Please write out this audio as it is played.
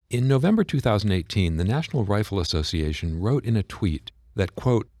In November 2018, the National Rifle Association wrote in a tweet that,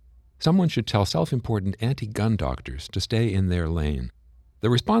 quote, someone should tell self-important anti-gun doctors to stay in their lane. The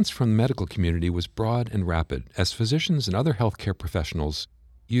response from the medical community was broad and rapid as physicians and other healthcare professionals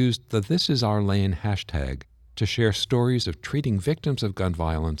used the This Is Our Lane hashtag to share stories of treating victims of gun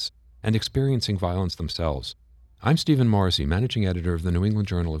violence and experiencing violence themselves. I'm Stephen Morrissey, managing editor of the New England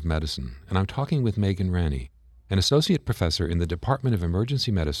Journal of Medicine, and I'm talking with Megan Ranney, an associate professor in the Department of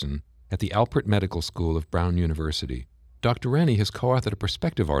Emergency Medicine at the Alpert Medical School of Brown University. Dr. Ranney has co-authored a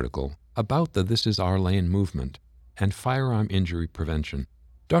perspective article about the This Is Our Lane movement and firearm injury prevention.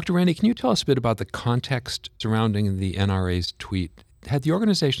 Dr. Ranney, can you tell us a bit about the context surrounding the NRA's tweet? Had the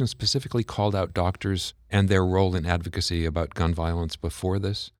organization specifically called out doctors and their role in advocacy about gun violence before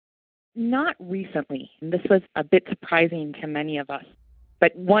this? Not recently. This was a bit surprising to many of us.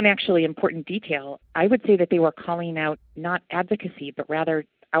 But one actually important detail, I would say that they were calling out not advocacy, but rather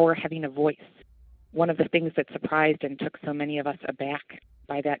our having a voice. One of the things that surprised and took so many of us aback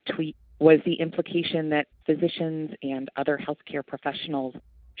by that tweet was the implication that physicians and other healthcare professionals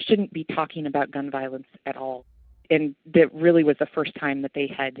shouldn't be talking about gun violence at all. And that really was the first time that they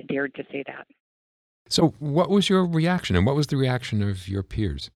had dared to say that. So what was your reaction, and what was the reaction of your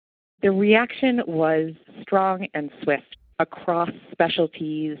peers? The reaction was strong and swift across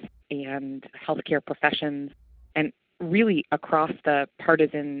specialties and healthcare professions, and really across the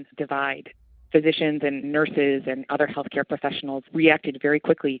partisan divide. Physicians and nurses and other healthcare professionals reacted very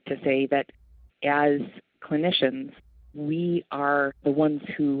quickly to say that as clinicians, we are the ones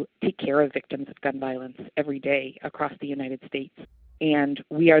who take care of victims of gun violence every day across the United States. And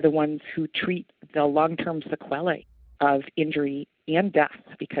we are the ones who treat the long-term sequelae of injury and death,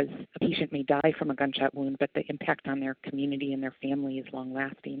 because a patient may die from a gunshot wound, but the impact on their community and their family is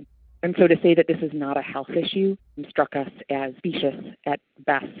long-lasting. And so to say that this is not a health issue struck us as specious at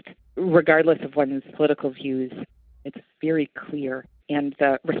best. Regardless of one's political views, it's very clear, and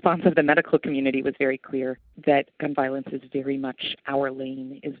the response of the medical community was very clear, that gun violence is very much our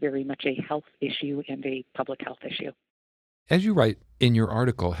lane, is very much a health issue and a public health issue. As you write in your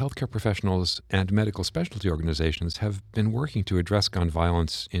article, healthcare professionals and medical specialty organizations have been working to address gun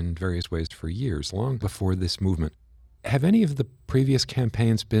violence in various ways for years, long before this movement. Have any of the previous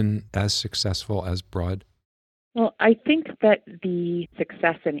campaigns been as successful as Broad? Well, I think that the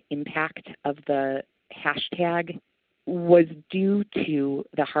success and impact of the hashtag was due to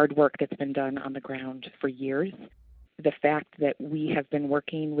the hard work that's been done on the ground for years. The fact that we have been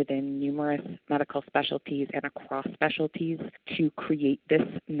working within numerous medical specialties and across specialties to create this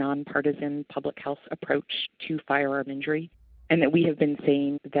nonpartisan public health approach to firearm injury, and that we have been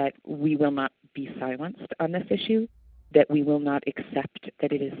saying that we will not be silenced on this issue, that we will not accept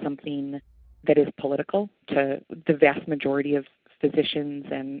that it is something that is political to the vast majority of physicians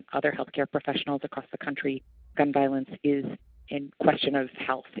and other healthcare professionals across the country. Gun violence is a question of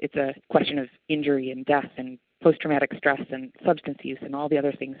health. It's a question of injury and death and post-traumatic stress and substance use and all the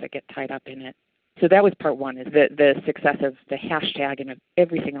other things that get tied up in it. So that was part one, is the success of the hashtag and of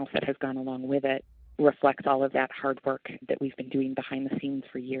everything else that has gone along with it reflects all of that hard work that we've been doing behind the scenes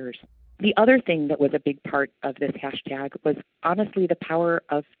for years. The other thing that was a big part of this hashtag was honestly the power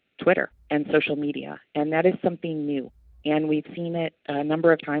of Twitter and social media, and that is something new. And we've seen it a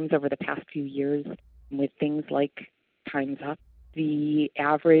number of times over the past few years with things like Time's Up. The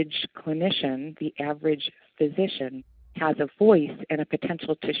average clinician, the average physician has a voice and a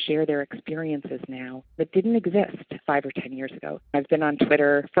potential to share their experiences now that didn't exist 5 or 10 years ago. I've been on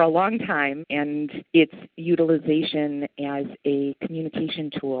Twitter for a long time, and its utilization as a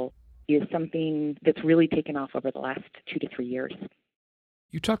communication tool is something that's really taken off over the last 2 to 3 years.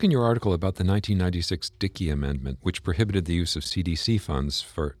 You talk in your article about the 1996 Dickey Amendment, which prohibited the use of CDC funds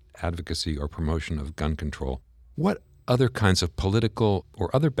for advocacy or promotion of gun control. What other kinds of political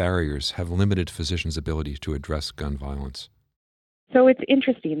or other barriers have limited physicians' ability to address gun violence? So it's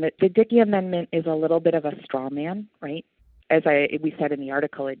interesting that the Dickey Amendment is a little bit of a straw man, right? As we said in the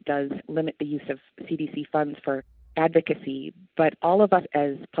article, it does limit the use of CDC funds for advocacy, but all of us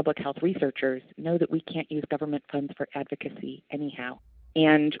as public health researchers know that we can't use government funds for advocacy anyhow.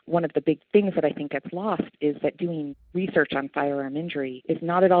 And one of the big things that I think gets lost is that doing research on firearm injury is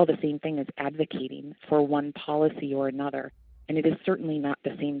not at all the same thing as advocating for one policy or another. And it is certainly not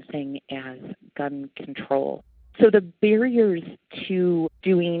the same thing as gun control. So the barriers to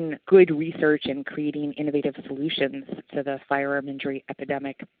doing good research and creating innovative solutions to the firearm injury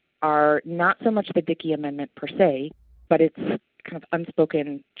epidemic are not so much the Dickey Amendment per se, but its kind of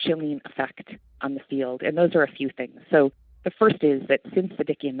unspoken chilling effect on the field. And those are a few things. So the first is that since the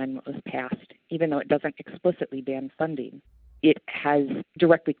Dickey Amendment was passed, even though it doesn't explicitly ban funding, it has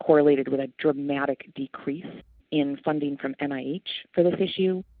directly correlated with a dramatic decrease in funding from NIH for this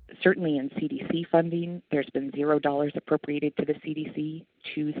issue. Certainly in CDC funding, there's been $0 appropriated to the CDC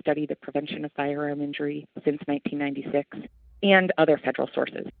to study the prevention of firearm injury since 1996, and other federal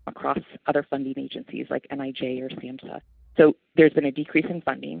sources across other funding agencies like NIJ or SAMHSA. So there's been a decrease in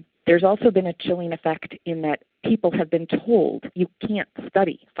funding. There's also been a chilling effect in that people have been told you can't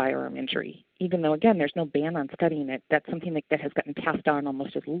study firearm injury, even though, again, there's no ban on studying it. That's something that has gotten passed on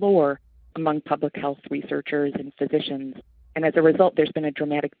almost as lore among public health researchers and physicians. And as a result, there's been a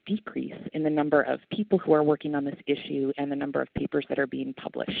dramatic decrease in the number of people who are working on this issue and the number of papers that are being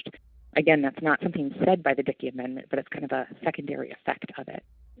published. Again, that's not something said by the Dickey Amendment, but it's kind of a secondary effect of it.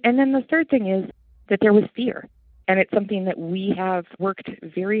 And then the third thing is that there was fear. And it's something that we have worked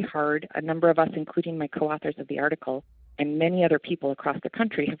very hard, a number of us, including my co-authors of the article, and many other people across the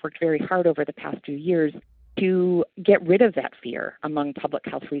country have worked very hard over the past few years to get rid of that fear among public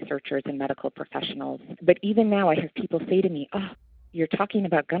health researchers and medical professionals. But even now I have people say to me, you're talking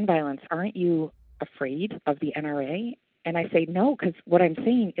about gun violence. Aren't you afraid of the NRA? And I say, no, because what I'm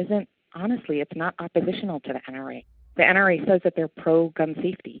saying isn't, honestly, it's not oppositional to the NRA. The NRA says that they're pro-gun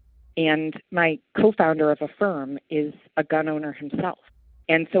safety. And my co-founder of Affirm is a gun owner himself.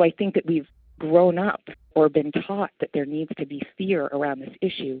 And so I think that we've grown up or been taught that there needs to be fear around this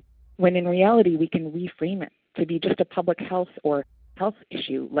issue, when in reality we can reframe it to be just a public health or health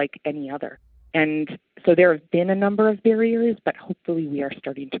issue like any other. And so there have been a number of barriers, but hopefully we are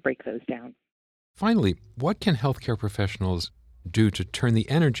starting to break those down. Finally, what can healthcare professionals do to turn the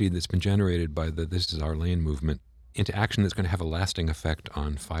energy that's been generated by the This Is Our Lane movement into action that's going to have a lasting effect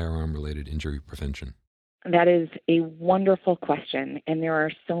on firearm-related injury prevention? That is a wonderful question, and there are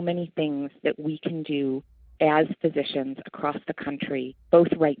so many things that we can do as physicians across the country,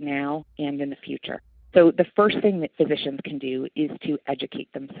 both right now and in the future. So the first thing that physicians can do is to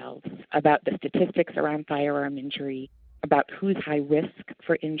educate themselves about the statistics around firearm injury, about who's high risk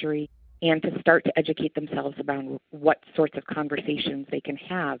for injury, and to start to educate themselves about what sorts of conversations they can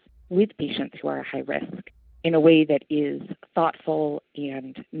have with patients who are high risk in a way that is thoughtful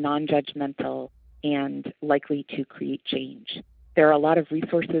and non-judgmental and likely to create change. There are a lot of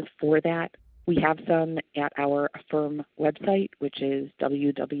resources for that. We have some at our Affirm website, which is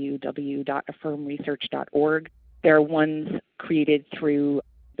www.affirmresearch.org. There are ones created through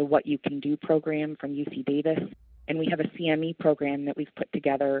the What You Can Do program from UC Davis, and we have a CME program that we've put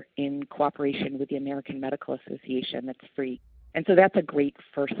together in cooperation with the American Medical Association that's free. And so that's a great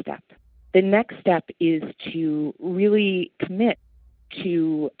first step. The next step is to really commit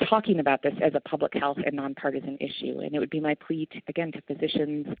to talking about this as a public health and nonpartisan issue. And it would be my plea, again, to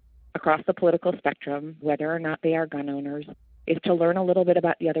physicians across the political spectrum, whether or not they are gun owners, is to learn a little bit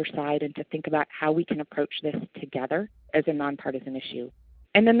about the other side and to think about how we can approach this together as a nonpartisan issue.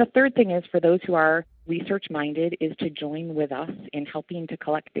 And then the third thing is, for those who are research-minded, is to join with us in helping to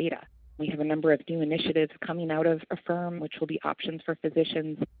collect data. We have a number of new initiatives coming out of Affirm, which will be options for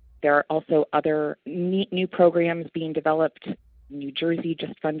physicians. There are also other neat new programs being developed. New Jersey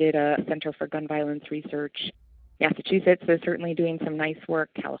just funded a Center for Gun Violence Research. Massachusetts is certainly doing some nice work,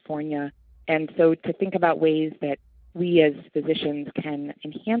 California. And so to think about ways that we as physicians can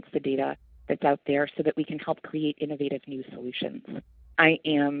enhance the data that's out there so that we can help create innovative new solutions. I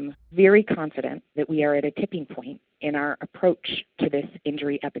am very confident that we are at a tipping point in our approach to this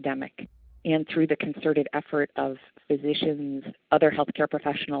injury epidemic, and through the concerted effort of physicians, other healthcare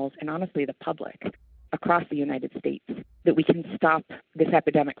professionals, and honestly the public across the United States, that we can stop this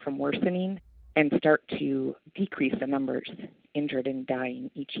epidemic from worsening and start to decrease the numbers injured and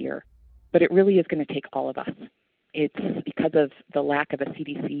dying each year. But it really is going to take all of us. It's because of the lack of a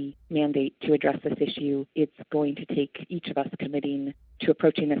CDC mandate to address this issue. It's going to take each of us committing to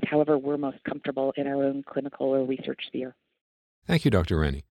approaching this however we're most comfortable in our own clinical or research sphere. Thank you, Dr. Rennie.